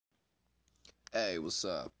Hey, what's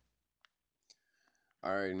up?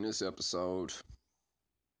 Alright, in this episode,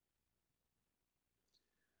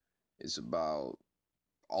 it's about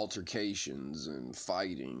altercations and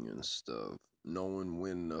fighting and stuff. Knowing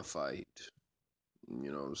when to fight.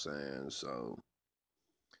 You know what I'm saying? So,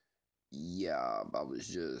 yeah, I was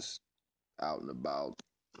just out and about,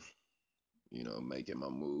 making my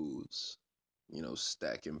moves,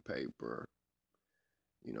 stacking paper,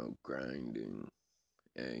 grinding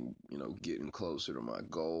and, getting closer to my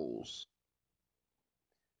goals,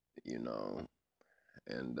 you know,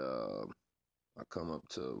 and I come up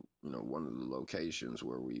to, one of the locations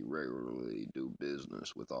where we regularly do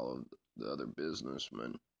business with all of the other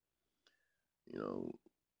businessmen. You know,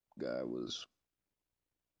 guy was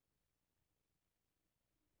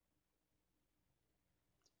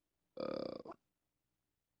uh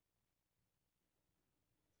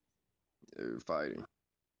they're fighting.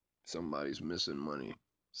 Somebody's missing money.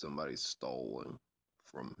 Somebody's stolen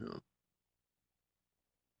from him.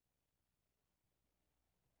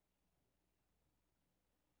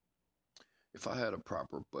 If I had a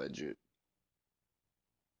proper budget,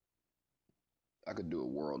 I could do a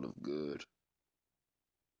world of good.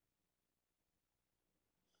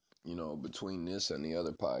 Between this and the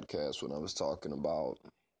other podcast when I was talking about,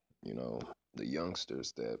 you know, the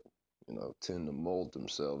youngsters that, tend to mold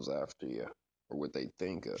themselves after you or what they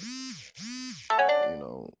think of,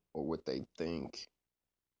 or what they think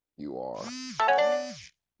you are.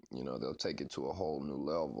 They'll take it to a whole new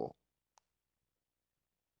level.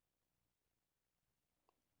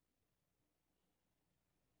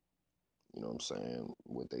 You know what I'm saying?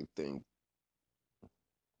 What they think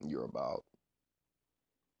you're about.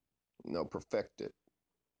 Perfect it.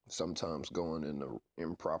 Sometimes going in the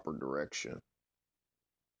improper direction.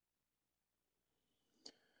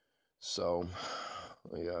 So,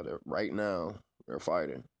 yeah, right now they're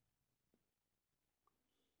fighting.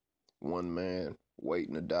 One man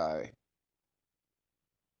waiting to die,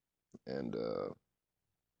 and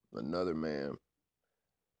another man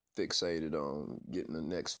fixated on getting the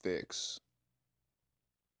next fix.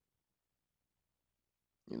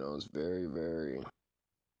 It's very, very,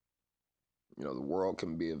 the world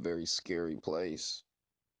can be a very scary place.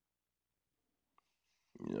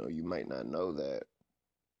 You might not know that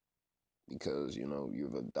because,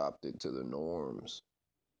 you've adopted to the norms,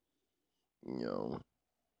 you know,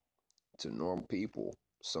 to normal people.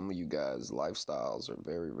 Some of you guys' lifestyles are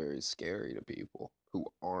very, very scary to people who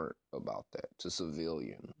aren't about that, to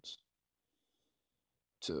civilians,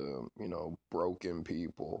 to, broken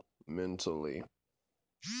people mentally,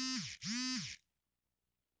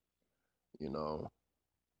 you know.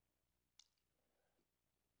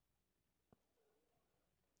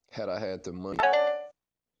 Had I had the money,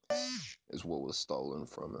 is what was stolen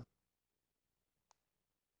from him.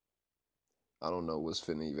 I don't know what's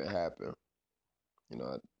finna even happen.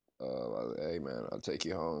 Hey man, I'll take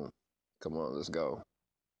you home. Come on, let's go.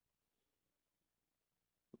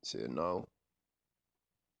 He said no.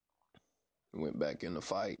 Went back in the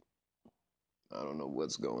fight. I don't know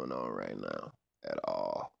what's going on right now at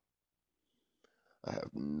all. I have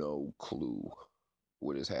no clue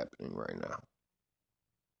what is happening right now.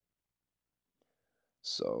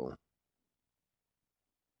 So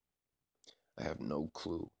I have no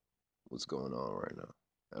clue what's going on right now.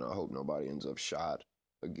 And I hope nobody ends up shot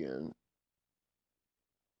again.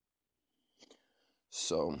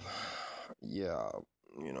 So, yeah,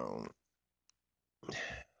 you know,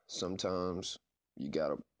 sometimes you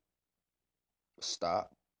gotta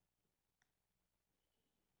stop.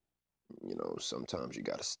 Sometimes you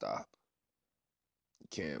gotta stop. You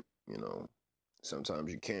can't,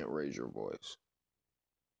 sometimes you can't raise your voice.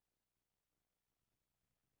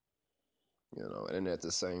 And at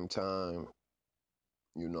the same time,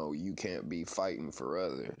 you can't be fighting for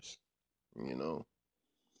others. You know,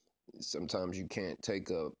 sometimes you can't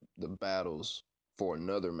take up the battles for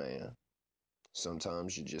another man.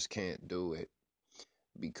 Sometimes you just can't do it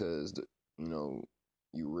because,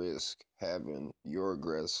 you risk having your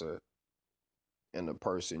aggressor and the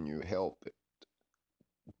person you help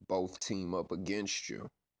both team up against you.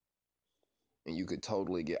 And you could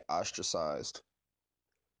totally get ostracized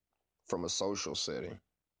from a social setting.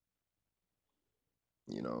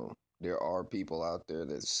 There are people out there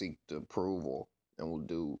that seek the approval and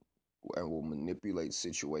will manipulate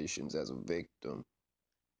situations as a victim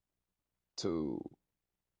to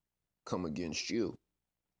come against you.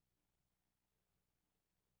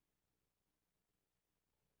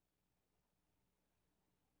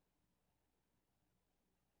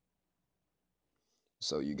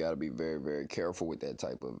 So you got to be very, very careful with that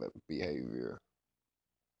type of behavior.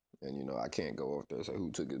 And I can't go up there and say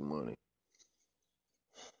who took his money.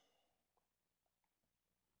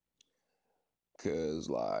 Cause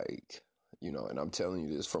like, and I'm telling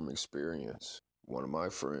you this from experience. One of my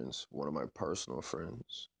friends, one of my personal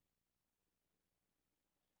friends,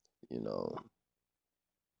 you know,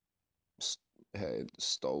 had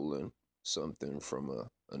stolen something from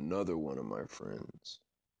another one of my friends.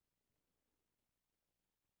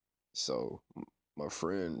 So my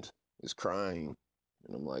friend is crying,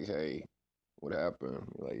 and I'm like, "Hey, what happened?"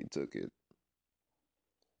 Like he took it.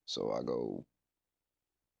 So I go,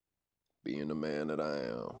 being the man that I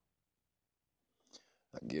am,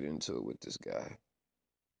 I get into it with this guy,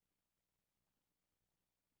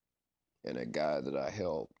 and that guy that I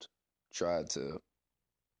helped tried to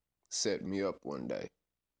set me up one day.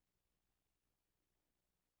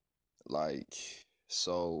 Like,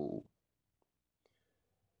 so,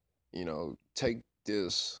 take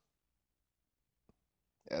this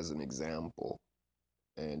as an example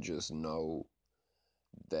and just know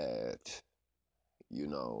that, you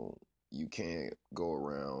know, you can't go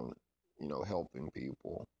around, helping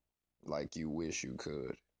people like you wish you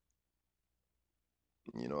could.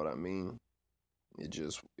 You know what I mean? It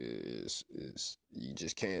just is you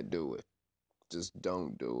just can't do it. Just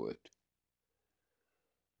don't do it.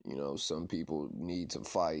 Some people need to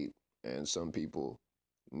fight and some people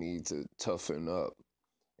need to toughen up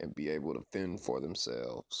and be able to fend for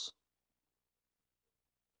themselves.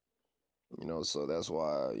 So that's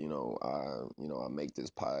why, I make this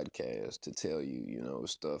podcast to tell you,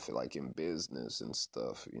 stuff like in business and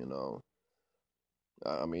stuff.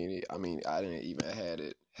 I didn't even had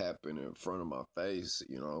it happen in front of my face,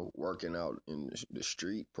 working out in the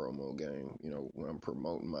street promo game, when I'm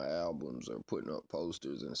promoting my albums or putting up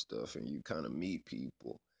posters and stuff, and you kind of meet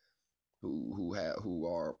people who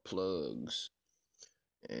are plugs,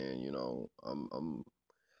 and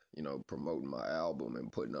I'm promoting my album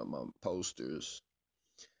and putting up my posters,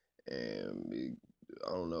 and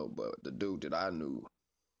I don't know, but the dude that I knew,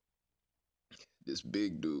 this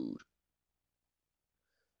big dude,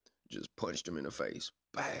 just punched him in the face.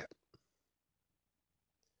 Bam.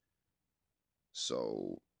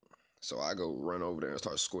 So I go run over there and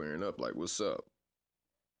start squaring up like, "What's up?"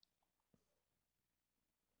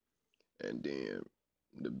 And then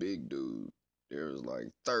the big dude, there was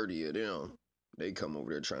like 30 of them. They come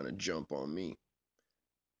over there trying to jump on me.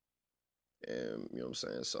 And you know what I'm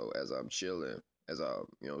saying? So as I'm chilling, as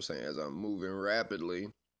I'm moving rapidly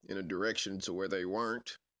in a direction to where they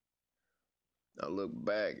weren't, I look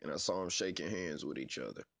back and I saw them shaking hands with each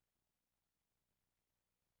other.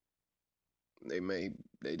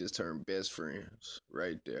 They just turned best friends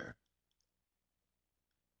right there.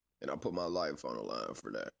 And I put my life on the line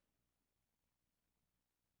for that.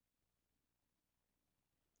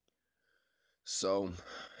 So,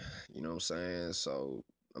 you know what I'm saying? So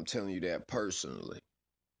I'm telling you that personally.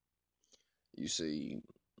 You see,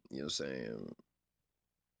 you know what I'm saying?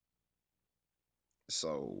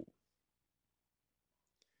 So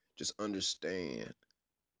just understand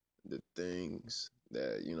the things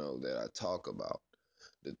that, that I talk about,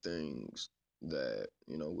 the things that,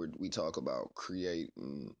 we talk about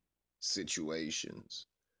creating situations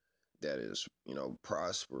that is,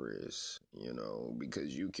 prosperous,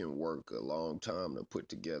 because you can work a long time to put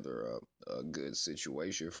together a good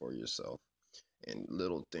situation for yourself. And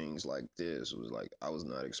little things like this was like, I was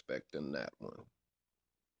not expecting that one.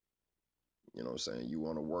 You know what I'm saying? You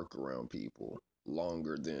want to work around people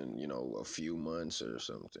longer than, a few months or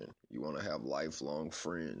something. You want to have lifelong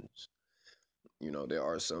friends. There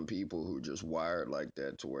are some people who just wired like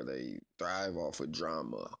that to where they thrive off of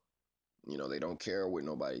drama. They don't care what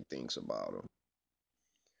nobody thinks about them,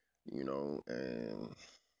 and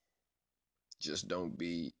just don't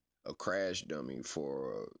be a crash dummy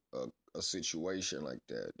for a situation like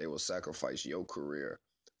that. They will sacrifice your career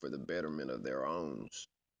for the betterment of their own,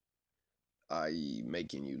 i.e.,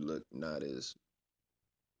 making you look not as,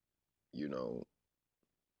 you know,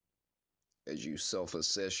 as you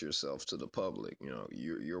self-assess yourself to the public.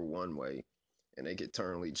 You're one way, and they could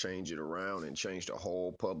totally change it around and change the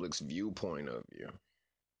whole public's viewpoint of you.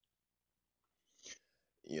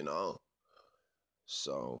 You know,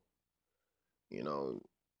 so you know,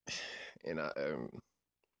 and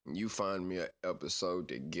you find me an episode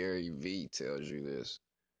that Gary V tells you this,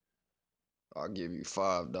 I'll give you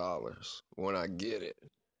 $5 when I get it.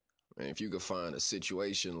 And if you could find a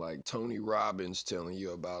situation like Tony Robbins telling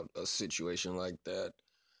you about a situation like that,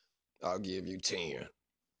 I'll give you 10.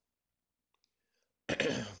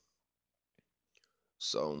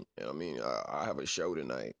 So, I have a show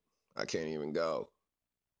tonight. I can't even go.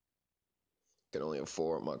 Can only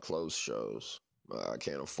afford my close shows. I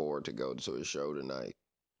can't afford to go to a show tonight.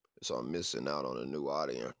 So I'm missing out on a new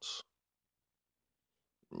audience.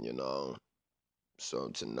 You know, So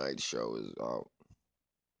tonight's show is out.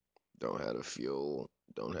 Don't have the fuel,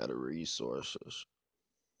 don't have the resources.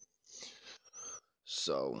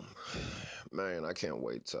 So, man, I can't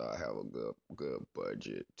wait till I have a good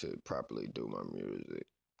budget to properly do my music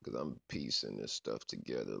because I'm piecing this stuff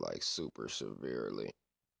together like super severely,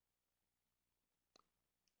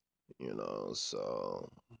 you know. So,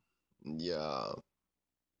 yeah,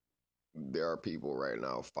 there are people right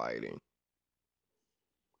now fighting.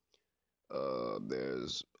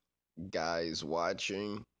 There's guys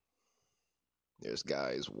watching. There's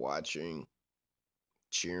guys watching,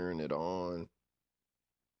 cheering it on.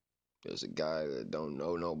 There's a guy that don't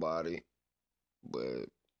know nobody, but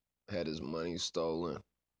had his money stolen.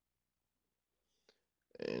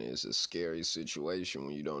 And it's a scary situation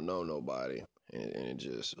when you don't know nobody. And it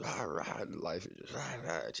just, life is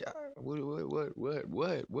just,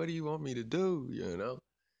 what do you want me to do? You know?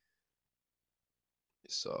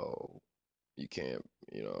 So you can't,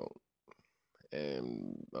 you know,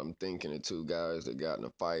 and I'm thinking of two guys that got in a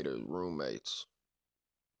fight as roommates.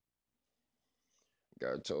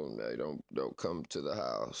 Guy told me, hey, don't come to the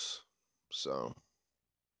house. So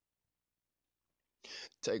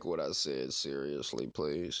take what I said seriously,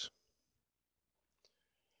 please.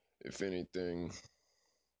 If anything,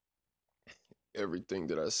 everything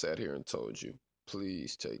that I sat here and told you,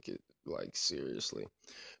 please take it like seriously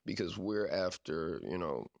because we're after, you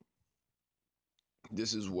know,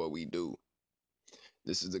 this is what we do.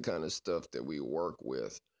 This is the kind of stuff that we work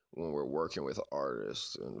with when we're working with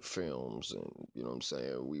artists and films and you know what I'm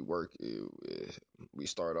saying? We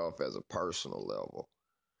start off as a personal level,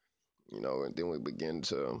 you know, and then we begin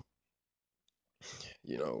to,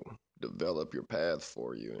 you know, develop your path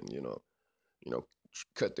for you and you know,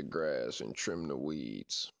 cut the grass and trim the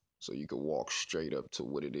weeds so you can walk straight up to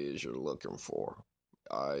what it is you're looking for.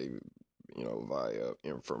 I, you know, via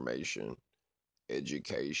information,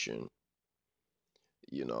 education,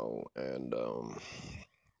 you know, and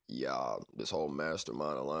yeah, this whole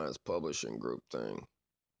Mastermind Alliance publishing group thing,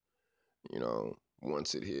 you know,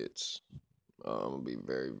 once it hits, I'll be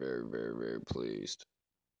very, very, very, very pleased.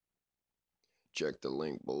 Check the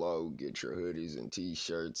link below, get your hoodies and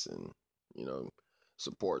t-shirts and, you know,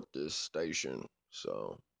 support this station.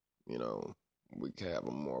 So, you know, we can have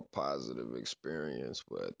a more positive experience,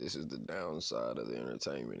 but this is the downside of the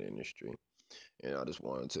entertainment industry. And I just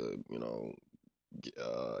wanted to, you know,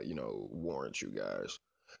 warrant you guys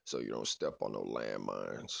so you don't step on no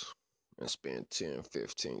landmines and spend 10,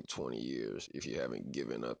 15, 20 years if you haven't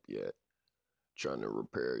given up yet trying to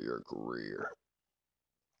repair your career.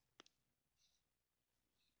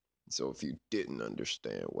 So if you didn't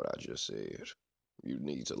understand what I just said, you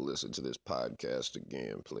need to listen to this podcast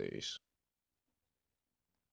again, please.